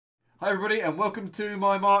Hi everybody and welcome to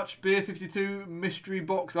my March Beer 52 mystery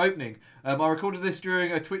box opening. I recorded this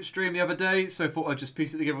during a Twitch stream the other day, so I thought I'd just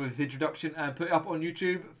piece it together with this introduction and put it up on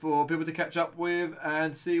YouTube for people to catch up with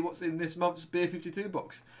and see what's in this month's Beer 52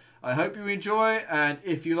 box. I hope you enjoy, and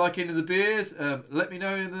if you like any of the beers, let me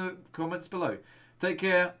know in the comments below. Take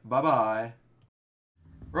care, bye bye.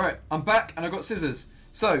 Right, I'm back and I've got scissors.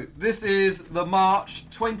 So, this is the March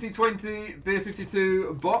 2020 Beer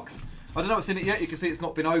 52 box. I don't know what's in it yet, you can see it's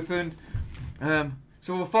not been opened.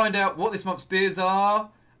 So we'll find out what this month's beers are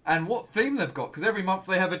and what theme they've got, because every month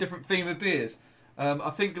they have a different theme of beers. I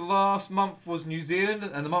think last month was New Zealand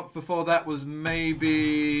and the month before that was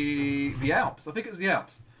maybe the Alps. I think it was the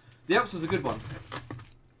Alps. The Alps was a good one,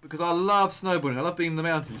 because I love snowboarding, I love being in the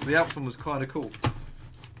mountains, so the Alps one was kind of cool.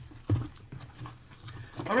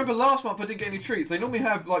 I remember last month I didn't get any treats. They normally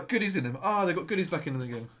have like goodies in them. Ah, they've got goodies back in them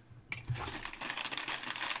again.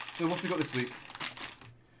 So what have we got this week?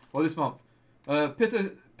 Well, this month.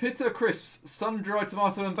 Pitta Crisps, sun-dried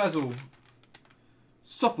tomato and basil.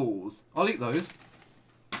 Soffles. I'll eat those.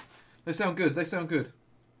 They sound good, they sound good.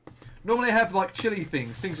 Normally I have like chili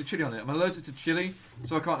things with chili on it. I'm allergic to chili,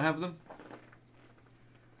 so I can't have them.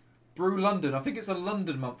 Brew London. I think it's a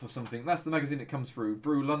London month or something. That's the magazine it comes through.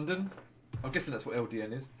 Brew London. I'm guessing that's what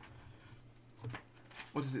LDN is.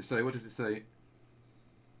 What does it say? What does it say?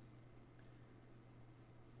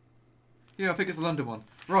 Yeah, I think it's a London one.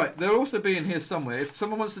 Right, there'll also be in here somewhere. If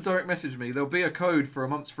someone wants to direct message me, there'll be a code for a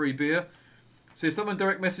month's free beer. So if someone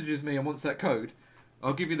direct messages me and wants that code,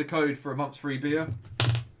 I'll give you the code for a month's free beer.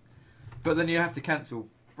 But then you have to cancel.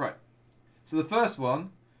 Right. So the first one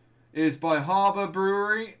is by Harbour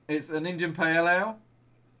Brewery. It's an Indian Pale Ale.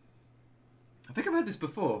 I think I've had this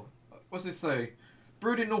before. What's this say?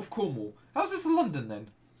 Brewed in North Cornwall. How's this London then?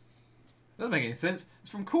 Doesn't make any sense. It's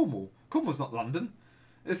from Cornwall. Cornwall's not London.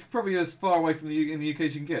 It's probably as far away from in the UK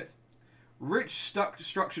as you can get. Rich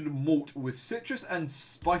structured malt with citrus and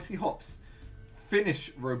spicy hops.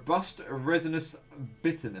 Finish robust resinous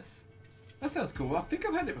bitterness. That sounds cool. I think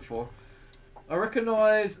I've had it before. I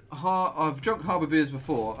recognise I've drunk Harbour beers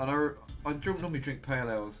before, and I normally drink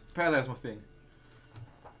pale ales. Pale ale's my thing.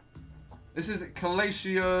 This is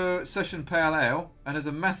Calatio Session Pale Ale, and there's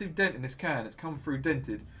a massive dent in this can. It's come through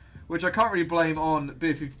dented, which I can't really blame on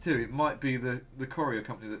Beer 52. It might be the courier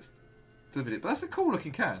company that's delivered it. But that's a cool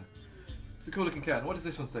looking can. It's a cool looking can. What does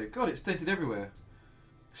this one say? God, it's dented everywhere.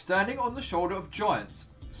 Standing on the shoulder of giants,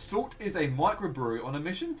 Salt is a microbrewery on a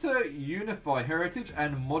mission to unify heritage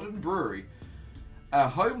and modern brewery. Our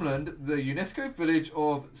homeland, the UNESCO village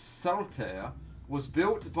of Saltaire, was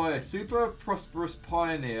built by a super prosperous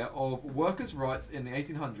pioneer of workers' rights in the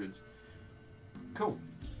 1800s. Cool.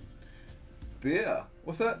 Beer.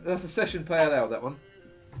 What's that? That's a Session Pale Ale, that one.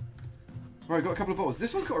 Right, got a couple of bottles.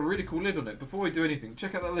 This one's got a really cool lid on it. Before we do anything,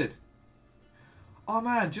 check out that lid. Oh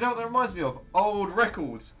man, do you know what that reminds me of? Old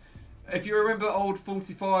records. If you remember old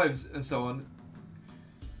 45s and so on,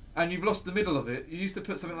 and you've lost the middle of it, you used to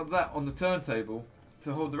put something like that on the turntable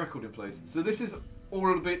to hold the record in place. So this is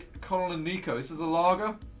all a bit Colin and Nico. This is a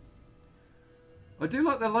lager. I do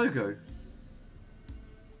like their logo.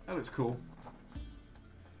 That looks cool.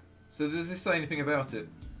 So does this say anything about it?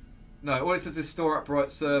 No, all it says is store upright,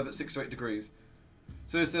 serve at 6 to 8 degrees.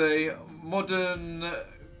 So it's a modern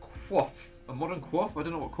quaff. A modern quaff? I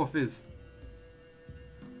don't know what quaff is.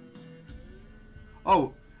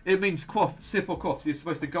 Oh, it means quaff, sip or quaff. So you're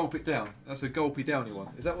supposed to gulp it down. That's a gulpy downy one.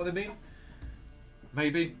 Is that what they mean?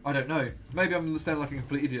 Maybe. I don't know. Maybe I'm sounding like a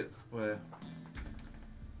complete idiot. Where?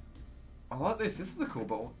 I like this. This is a cool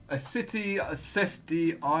bottle. A Session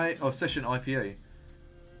IPA.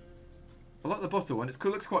 I like the bottle, and it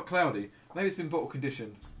looks quite cloudy. Maybe it's been bottle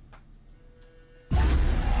conditioned.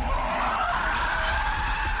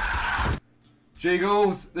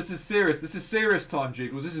 Jiggles, this is serious. This is serious time,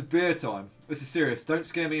 Jiggles. This is beer time. This is serious. Don't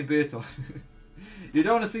scare me in beer time. You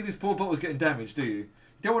don't want to see these poor bottles getting damaged, do you? You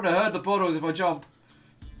don't want to hurt the bottles if I jump.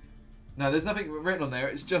 No, there's nothing written on there.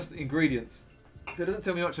 It's just ingredients. So it doesn't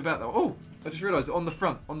tell me much about that. Oh, I just realised on the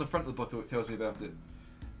front of the bottle it tells me about it.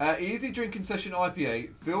 Easy drinking session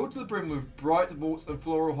IPA, filled to the brim with bright malts and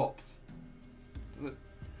floral hops.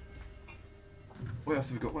 What else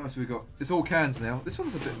have we got? What else have we got? It's all cans now. This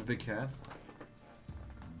one's a bit of a big can.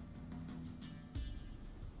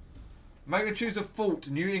 Magnitudes of Fault,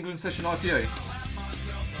 New England Session IPA.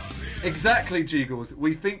 Exactly, Jiggles.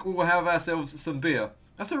 We think we'll have ourselves some beer.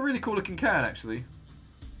 That's a really cool looking can, actually.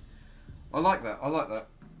 I like that. I like that.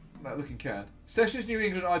 That looking can. Sessions New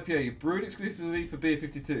England IPA, brewed exclusively for Beer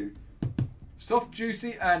 52. Soft,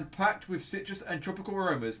 juicy, and packed with citrus and tropical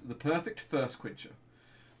aromas. The perfect first quencher.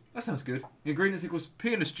 That sounds good. The ingredients equals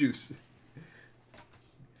penis juice.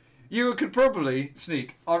 You could probably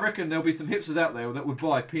sneak. I reckon there'll be some hipsters out there that would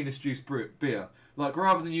buy penis juice beer. Like,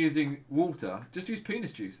 rather than using water, just use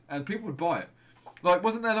penis juice, and people would buy it. Like,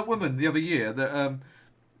 wasn't there that woman the other year that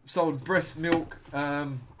sold breast milk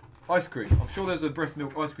ice cream? I'm sure there's a breast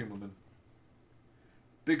milk ice cream woman.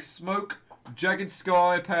 Big Smoke, Jagged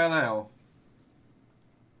Sky, Pale Ale.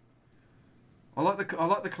 I like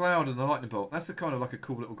the cloud and the lightning bolt. That's a kind of like a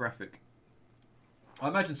cool little graphic. I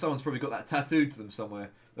imagine someone's probably got that tattooed to them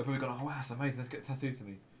somewhere. They've probably gone, oh wow, that's amazing, let's get it tattooed to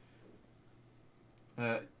me.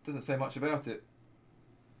 Doesn't say much about it.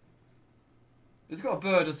 It's got a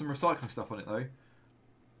bird and some recycling stuff on it though,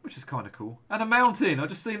 which is kind of cool. And a mountain. I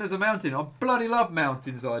just seen there's a mountain. I bloody love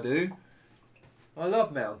mountains. I do. I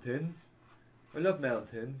love mountains. I love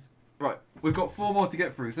mountains. Right, we've got 4 more to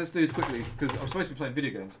get through, so let's do this quickly because I'm supposed to be playing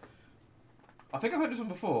video games. I think I've heard this one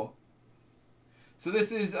before. So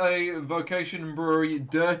this is a Vocation Brewery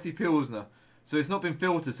Dirty Pilsner. So it's not been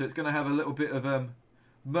filtered, so it's going to have a little bit of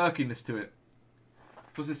murkiness to it.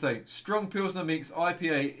 What's it say? Strong Pilsner meets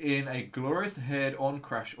IPA in a glorious head-on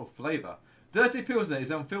crash of flavour. Dirty Pilsner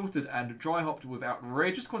is unfiltered and dry hopped with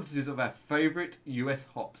outrageous quantities of our favourite US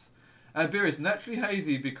hops. Our beer is naturally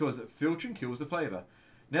hazy because filtering kills the flavour.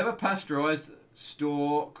 Never pasteurised,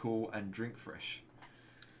 store, cool and drink fresh.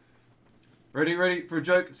 Ready for a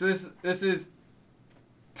joke? So this is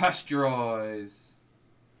pasteurised.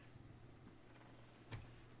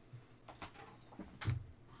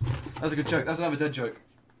 That's a good joke. That's another dead joke.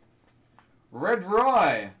 Red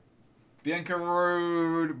Rye. Bianca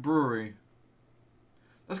Road Brewery.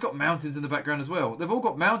 That's got mountains in the background as well. They've all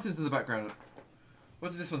got mountains in the background. What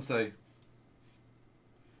does this one say?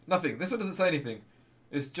 Nothing. This one doesn't say anything.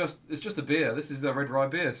 It's just a beer. This is a Red Rye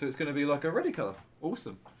beer, so it's going to be like a reddy colour.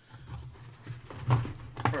 Awesome.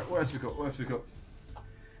 Right, what else we got? What else we got?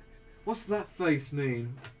 What's that face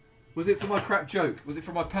mean? Was it for my crap joke? Was it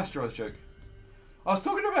for my pasteurised joke? I was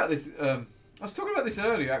talking about this. I was talking about this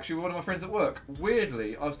earlier, actually, with one of my friends at work.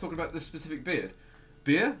 Weirdly, I was talking about this specific beard.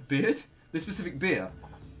 Beer? This specific beer.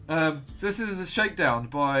 So this is a shakedown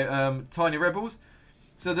by Tiny Rebels.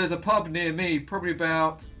 So there's a pub near me, probably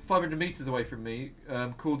about 500 metres away from me,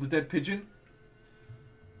 called the Dead Pigeon.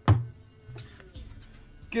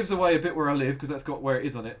 Gives away a bit where I live, because that's got where it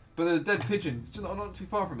is on it. But the Dead Pigeon, not too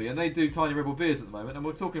far from me, and they do Tiny Rebel beers at the moment, and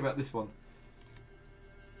we're talking about this one.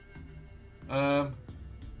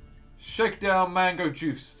 Shakedown Mango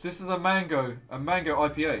Juice. So this is a mango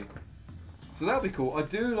IPA. So that'll be cool. I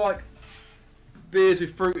do like beers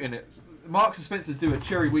with fruit in it. Marks and Spencer's do a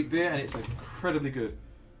cherry wheat beer and it's incredibly good.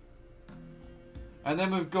 And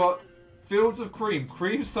then we've got Fields of Cream.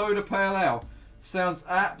 Cream Soda Pale Ale. Sounds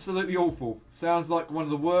absolutely awful. Sounds like one of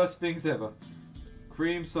the worst things ever.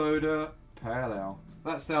 Cream Soda Pale Ale.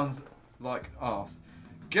 That sounds like arse.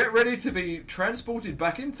 Get ready to be transported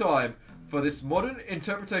back in time for this modern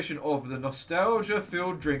interpretation of the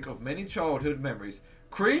nostalgia-filled drink of many childhood memories.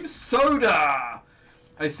 Cream Soda!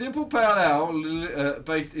 A simple pale ale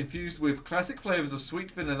base infused with classic flavours of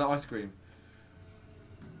sweet vanilla ice cream.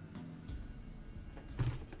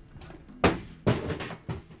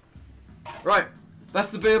 Right,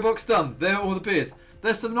 that's the beer box done. There are all the beers.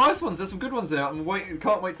 There's some nice ones, there's some good ones there.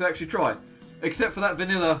 Can't wait to actually try. Except for that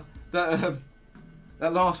vanilla, that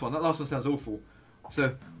last one. That last one sounds awful.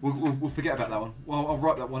 So we'll forget about that one. Well, I'll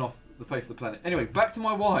write that one off the face of the planet. Anyway, back to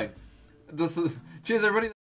my wine. Cheers, everybody.